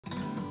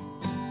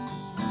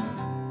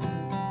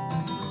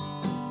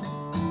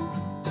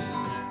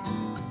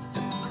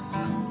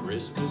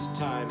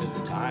time is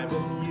the time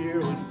of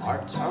year when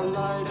hearts are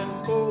light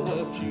and full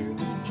of cheer.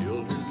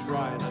 Children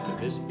try not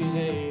to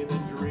misbehave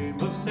and dream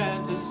of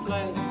Santa's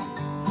sleigh.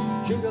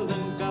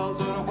 Jingling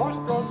bells on a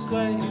horse-drawn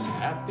sleigh,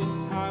 happy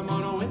time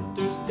on a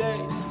winter's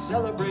day.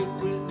 Celebrate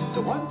with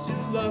the ones you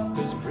love,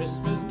 'cause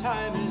Christmas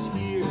time is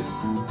here.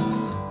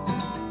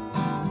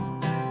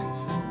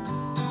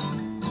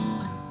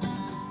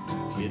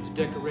 Kids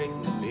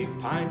decorating the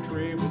big pine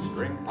tree with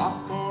string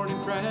popcorn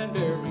and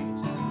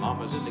cranberries.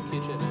 Mama's in the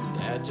kitchen and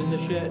Dad's in the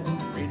shed,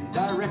 reading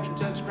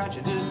directions and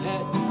scratching his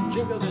head.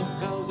 Jingling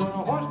bells on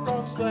a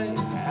horse-drawn sleigh,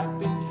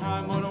 happy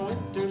time on a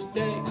winter's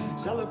day.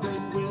 Celebrate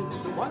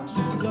with the ones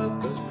you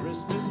love, 'cause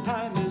Christmas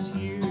time is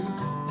here.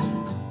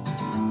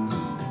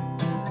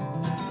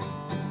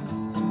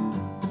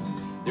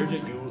 There's a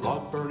Yule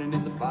log burning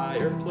in the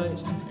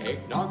fireplace,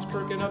 eggnog's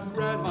perking up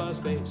Grandma's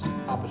face.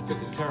 Papa's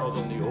picking carols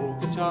on the old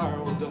guitar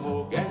with the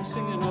whole gang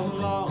singing all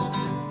along.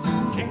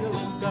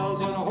 Jingling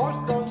bells on a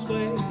horse-drawn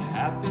sleigh,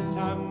 happy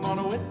time on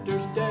a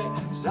winter's day.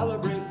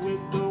 Celebrate with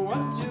the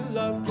ones you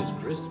love, 'cause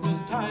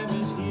Christmas time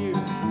is here.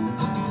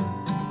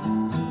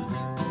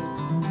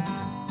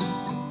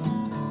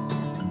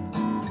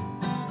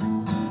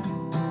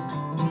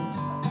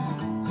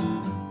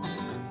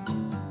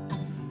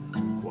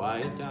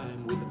 Quiet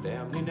time with the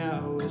family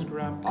now as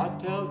Grandpa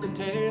tells the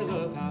tale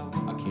of how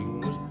a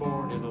king was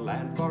born in a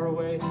land far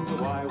away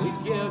and why we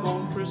give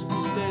on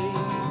Christmas Day.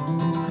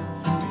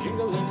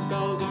 Jingling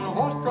bells on a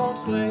horse-drawn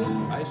sleigh,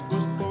 Christ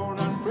was born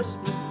on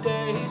Christmas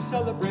Day.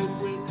 Celebrate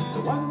with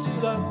the ones you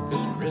love,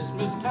 'cause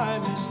Christmas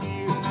time is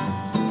here.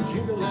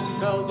 Jingling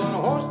bells on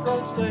a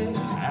horse-drawn sleigh,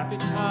 happy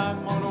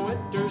time on a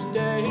winter's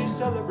day.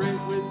 Celebrate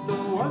with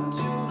the ones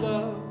you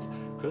love,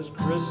 'cause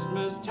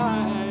Christmas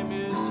time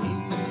is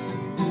here.